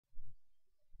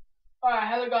Alright,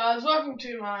 hello guys, welcome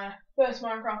to my first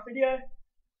Minecraft video.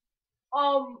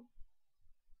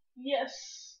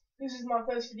 Yes, this is my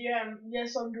first video, and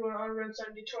yes, I'm doing an redstone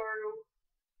tutorial.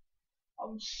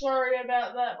 I'm sorry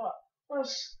about that, but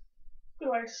that's a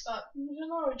good way to start. We don't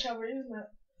know each other, isn't it?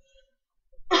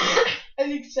 As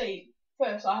you can see,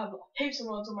 first I have heaps of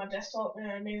mods on my desktop,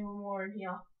 and even more in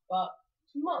here, but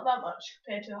it's not that much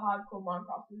compared to hardcore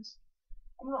Minecrafters.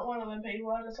 I'm not one of them people.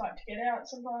 I just like to get out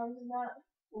sometimes and that,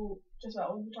 or just about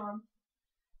all the time.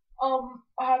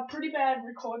 I have pretty bad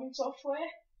recording software.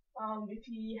 If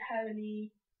you have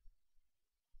any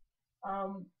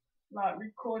like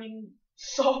recording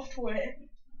software,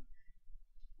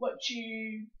 what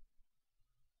you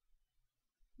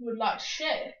would like to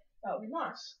share, that would be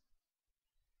nice.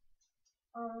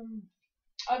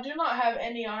 I do not have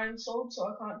any iron installed, so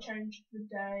I can't change the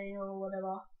day or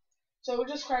whatever. So we'll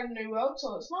just create a new world,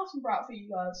 so it's nice and bright for you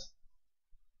guys.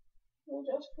 We'll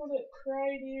just put it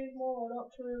creative, more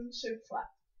option, super flat.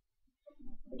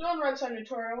 We're doing redstone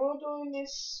tutorial. We're doing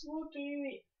this. We'll do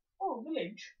it. Oh,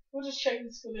 village. We'll just check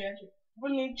this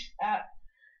village out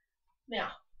now.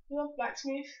 We have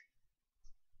blacksmith.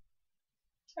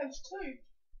 That's two.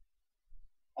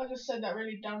 I just said that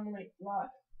really dumbly,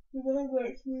 like we have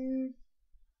blacksmith.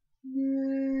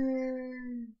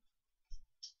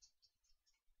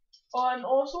 Oh, and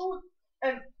also,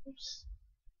 oops,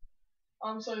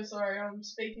 I'm so sorry. I'm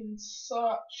speaking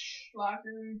such like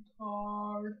a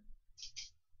retard.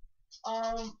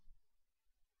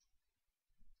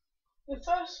 The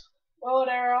first world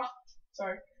error.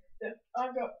 Sorry, I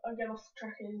get off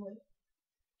track anyway.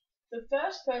 The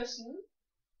first person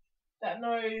that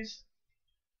knows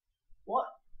what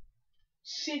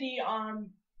city I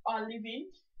live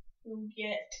in will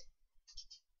get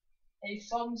a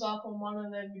thumbs up on one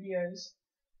of their videos.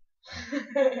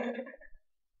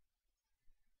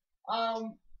 I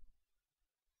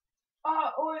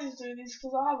always do this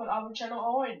because I have an other channel. I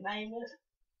won't name it,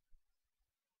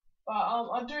 but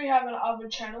I do have an other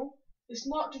channel. It's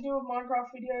not to do with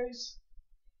Minecraft videos.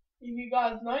 If you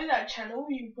guys know that channel,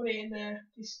 you put it in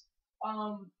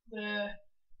the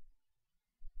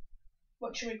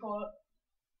what should we call it?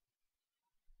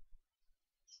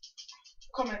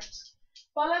 Comments.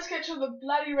 But let's get to the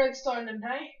bloody redstone then,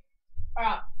 hey?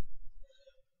 Alright.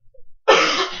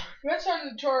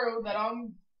 Redstone tutorial that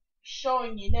I'm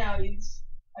showing you now is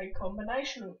a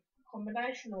combinational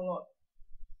lot.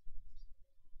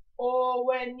 Or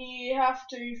when you have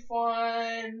to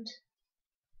find,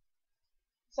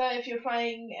 say if you're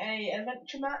playing a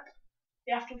adventure map,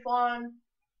 you have to find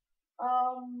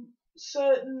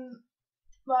certain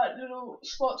like little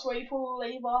spots where you pull a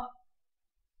lever,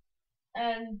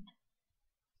 and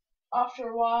after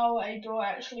a while a door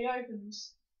actually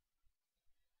opens.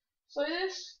 So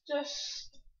this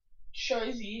just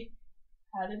shows you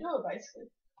how to do it basically.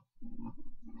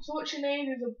 So what you need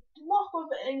is a block of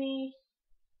any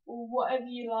or whatever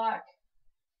you like.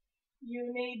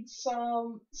 You need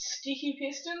some sticky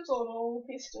pistons or normal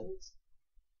pistons.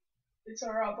 It's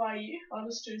alright by you, I'll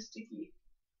just do sticky.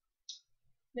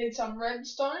 Need some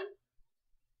redstone.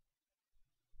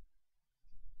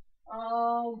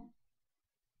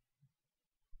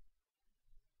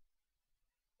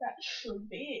 That should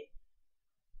be it.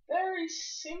 Very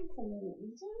simple,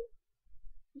 isn't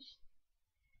it?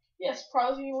 Yes,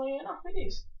 surprisingly enough it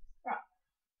is. Right.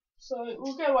 So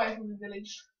we'll go away from the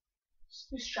village. It's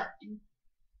distracting.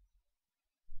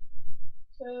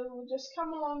 So we'll just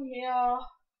come along here.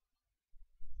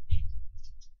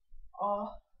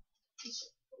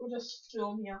 We'll just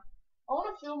film here. I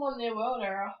want to film on their world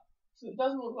error, so it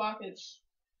doesn't look like it's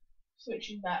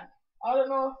switching back. I don't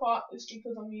know if it's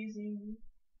because I'm using,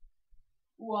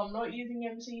 well, I'm not using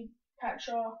MC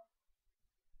Patcher.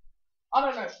 I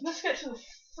don't know. Let's get to the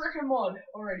frickin' mod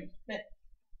already. The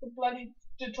bloody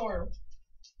tutorial.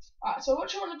 Alright, so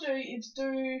what you want to do is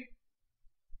do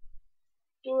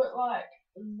it like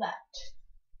that.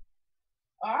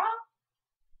 Alright?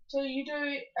 So you do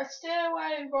a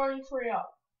stairway going 3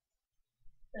 up.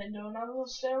 Then do another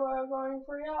stairway going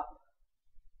 3 up.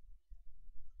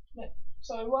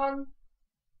 So 1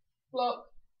 block,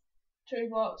 2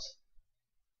 blocks,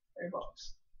 3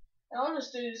 blocks. And I'll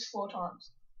just do this 4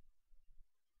 times.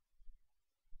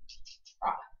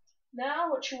 Right. Now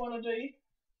what you want to do is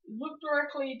look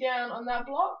directly down on that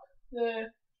block,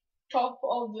 the top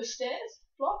of the stairs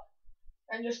block,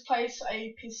 and just place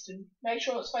a piston. Make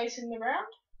sure it's facing the ground.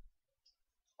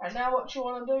 And now what you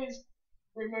want to do is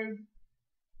remove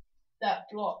that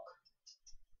block.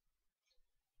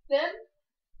 Then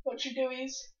what you do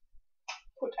is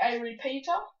put a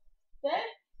repeater there,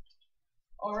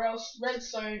 or else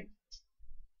redstone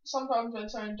sometimes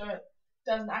redstone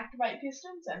doesn't activate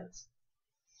pistons, and it's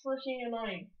freaking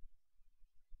annoying.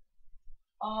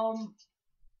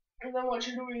 And then what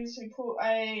you do is you put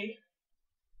a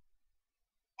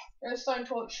redstone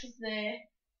torch there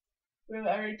with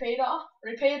a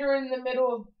repeater in the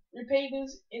middle of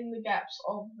repeaters in the gaps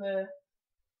of the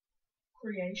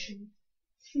creation.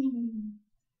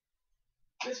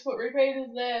 Just put repeaters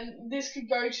there, and this could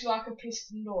go to like a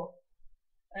piston door.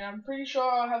 And I'm pretty sure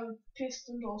I'll have a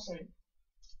piston door soon.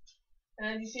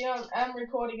 And as you see, I'm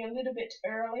recording a little bit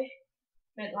early,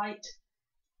 bit late.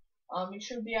 You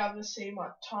should be able to see my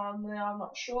time now. I'm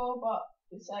not sure, but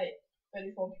it's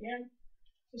 8:34 p.m.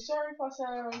 So sorry if I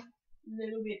sound a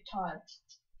little bit tired.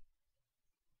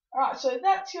 Alright, so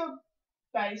that's your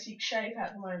basic shape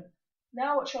at the moment.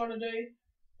 Now what you want to do,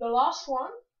 the last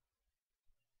one,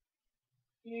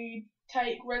 you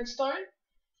take redstone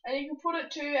and you can put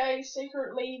it to a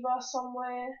secret lever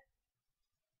somewhere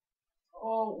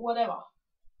or whatever.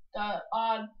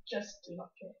 I just do not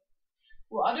care.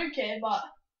 Well, I do care, but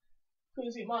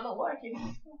because it might not work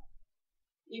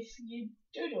if you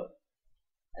do it.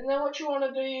 And then what you want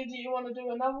to do is you want to do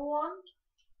another one,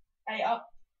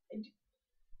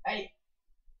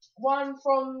 one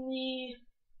from the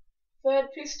third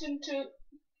piston to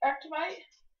activate.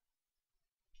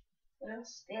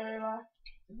 Let's go like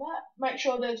that. Make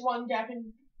sure there's one gap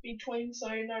in between so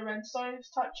no redstone is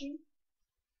touching,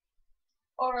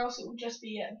 or else it will just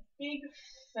be a big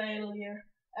failure.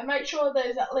 And make sure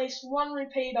there's at least one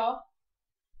repeater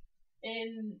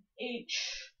in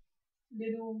each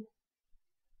little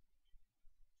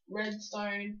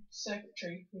redstone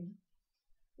circuitry thing.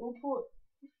 We'll put,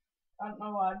 I don't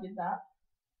know why I did that.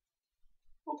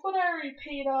 We'll put a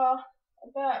repeater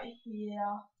about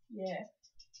here, yeah.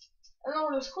 And then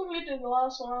we'll just quickly do the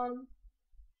last one.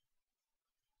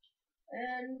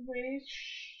 And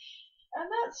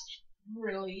that's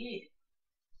really it.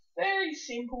 Very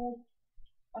simple.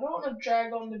 I don't want to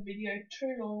drag on the video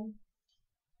too long,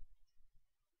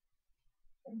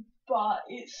 but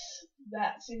it's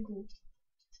that simple.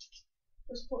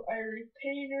 Just put a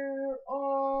repeater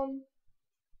on.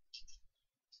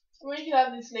 We could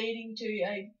have this leading to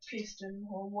a piston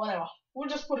or whatever. We'll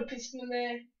just put a piston in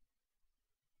there.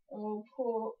 And we'll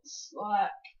put like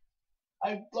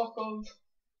a block of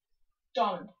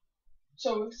diamond.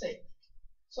 So we'll see.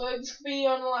 So this could be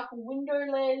on like a window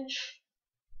ledge.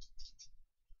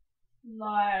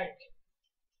 Like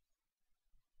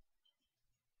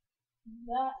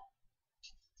that.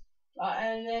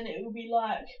 And then it will be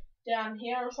like down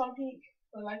here or something,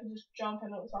 where they can just jump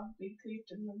and it looks like a big cliff,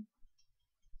 and then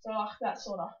so like that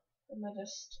sorta, and they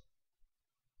just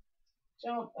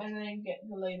jump and then get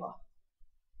the lever,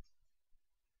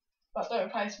 but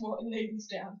don't place more levers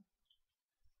down.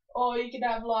 Or you could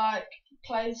have like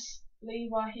place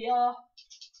lever here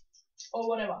or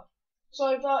whatever.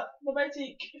 So the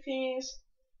basic thing is,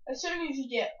 as soon as you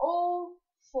get all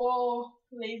 4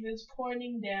 levers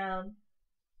pointing down,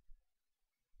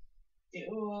 it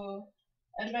will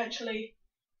eventually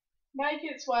make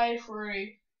its way through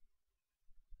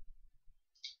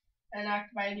and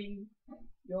activating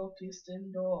your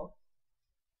piston door.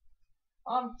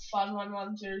 I'm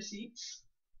Fun1106,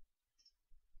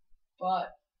 but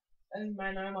as you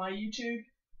may know, my YouTube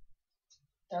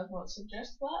does not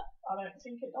suggest that. I don't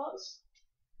think it does,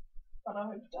 but I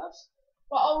hope it does.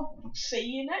 But I'll see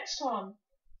you next time.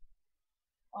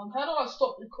 How do I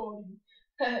stop recording?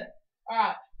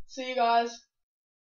 Alright, see you guys.